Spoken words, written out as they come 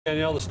And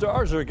you know, the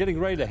Stars are getting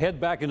ready to head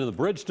back into the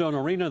Bridgestone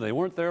Arena. They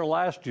weren't there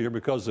last year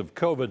because of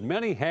COVID.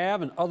 Many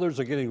have, and others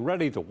are getting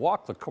ready to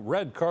walk the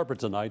red carpet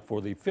tonight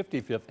for the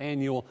 55th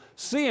annual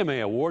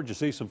CMA Awards. You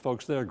see some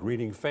folks there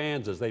greeting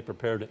fans as they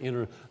prepare to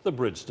enter the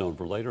Bridgestone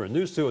for later. And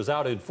News 2 is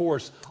out in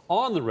force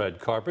on the red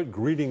carpet,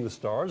 greeting the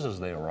Stars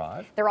as they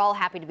arrive. They're all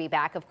happy to be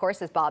back, of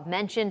course, as Bob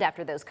mentioned,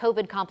 after those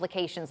COVID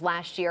complications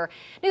last year.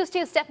 News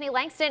 2's Stephanie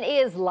Langston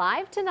is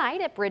live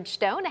tonight at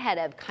Bridgestone ahead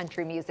of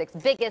country music's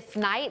biggest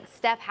night.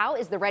 Steph, how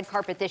is the red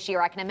carpet this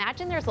year? I can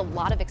imagine there's a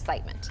lot of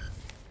excitement.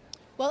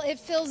 Well, it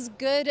feels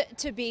good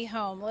to be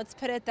home. Let's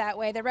put it that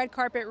way. The red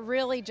carpet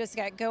really just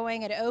got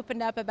going. It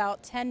opened up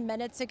about 10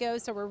 minutes ago,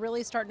 so we're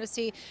really starting to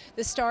see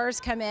the Stars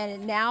come in.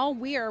 And now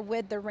we are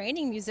with the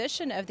reigning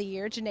musician of the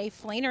year, Jenee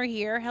Fleenor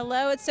here.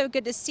 Hello, it's so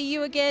good to see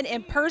you again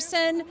in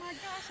person. Oh my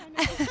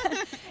gosh, I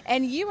know.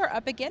 And you are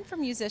up again for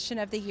Musician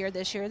of the Year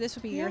this year. This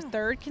will be your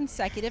third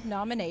consecutive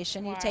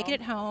nomination. Wow. You've taken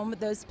it home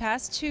those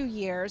past 2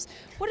 years.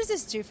 What does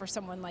this do for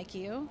someone like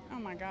you? Oh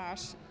my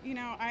gosh. You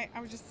know, I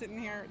was just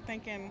sitting here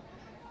thinking,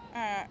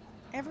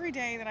 every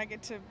day that I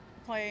get to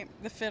play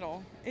the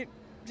fiddle, it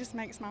just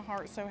makes my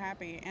heart so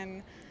happy,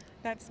 and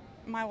that's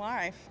my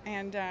life.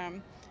 And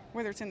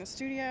whether it's in the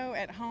studio,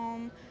 at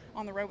home,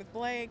 on the road with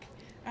Blake,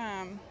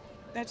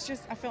 that's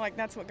just, I feel like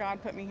that's what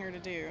God put me here to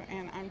do,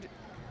 and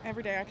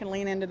every day I can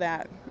lean into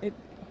that. It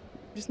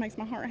just makes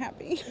my heart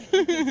happy.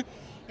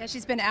 Yeah,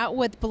 she's been out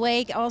with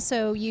Blake.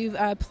 Also, you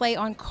play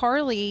on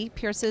Carly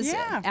Pierce's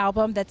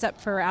album that's up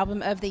for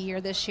Album of the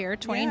Year this year,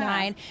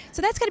 29. Yeah.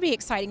 So that's got to be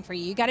exciting for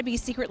you. You got to be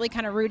secretly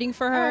kind of rooting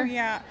for her. Oh,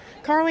 yeah.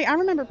 Carly, I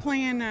remember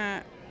playing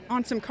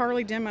on some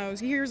Carly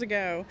demos years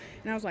ago,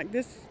 and I was like,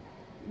 this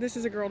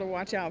is a girl to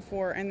watch out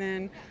for. And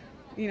then,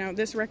 you know,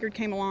 this record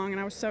came along,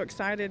 and I was so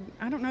excited.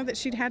 I don't know that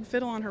she'd had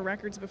fiddle on her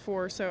records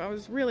before, so I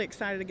was really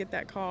excited to get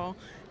that call.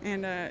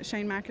 And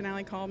Shane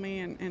McAnally called me,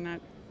 and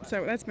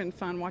so that's been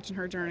fun watching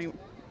her journey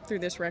through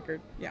this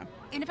record. Yeah.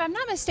 And if I'm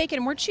not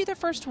mistaken, weren't you the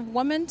first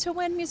woman to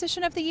win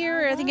Musician of the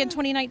Year, I think in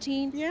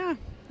 2019? Yeah,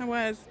 I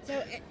was.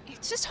 So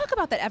just talk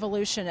about that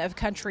evolution of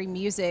country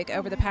music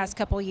over the past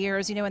couple of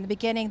years. You know, in the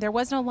beginning, there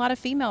wasn't a lot of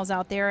females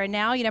out there, and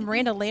now, you know,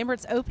 Miranda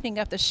Lambert's opening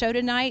up the show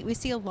tonight. We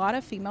see a lot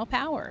of female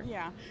power.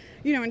 Yeah.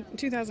 You know, in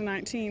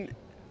 2019,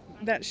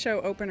 that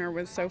show opener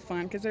was so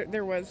fun because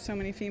there was so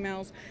many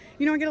females.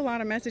 You know, I get a lot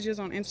of messages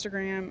on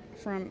Instagram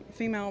from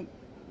female,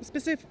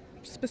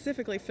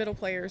 specifically fiddle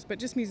players, but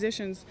just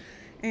musicians,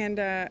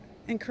 and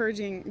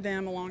encouraging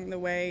them along the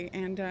way.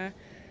 And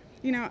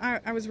you know,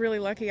 I was really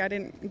lucky. I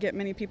didn't get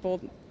many people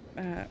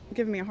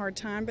giving me a hard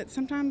time, but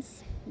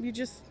sometimes you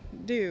just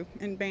do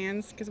in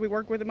bands because we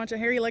work with a bunch of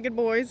hairy-legged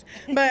boys.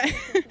 But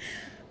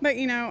but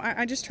you know,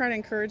 I just try to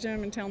encourage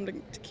them and tell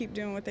them to keep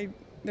doing what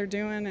they're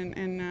doing,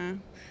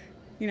 and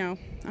you know,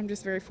 I'm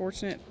just very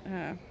fortunate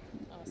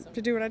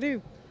to do what I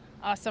do.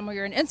 Awesome. Well,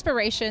 you're an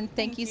inspiration.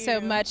 Thank you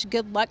so much.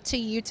 Good luck to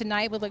you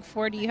tonight. We look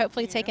forward to you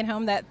hopefully taking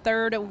home that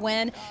third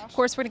win. Of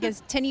course, we're going to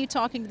continue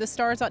talking to the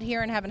Stars out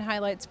here and having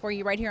highlights for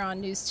you right here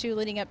on News 2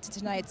 leading up to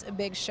tonight's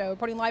big show.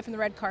 Reporting live from the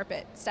red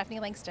carpet,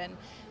 Stephanie Langston,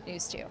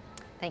 News 2.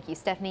 Thank you,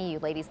 Stephanie. You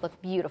ladies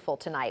look beautiful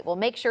tonight. Well,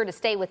 make sure to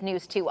stay with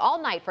News 2 all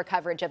night for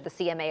coverage of the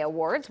CMA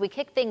Awards. We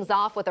kick things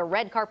off with a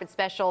red carpet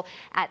special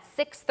at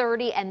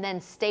 6:30, and then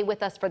stay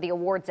with us for the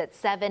awards at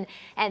 7.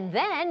 And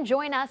then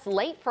join us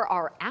late for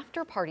our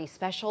after party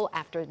special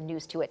after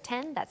News 2 at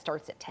 10. That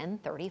starts at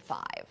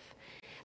 10:35.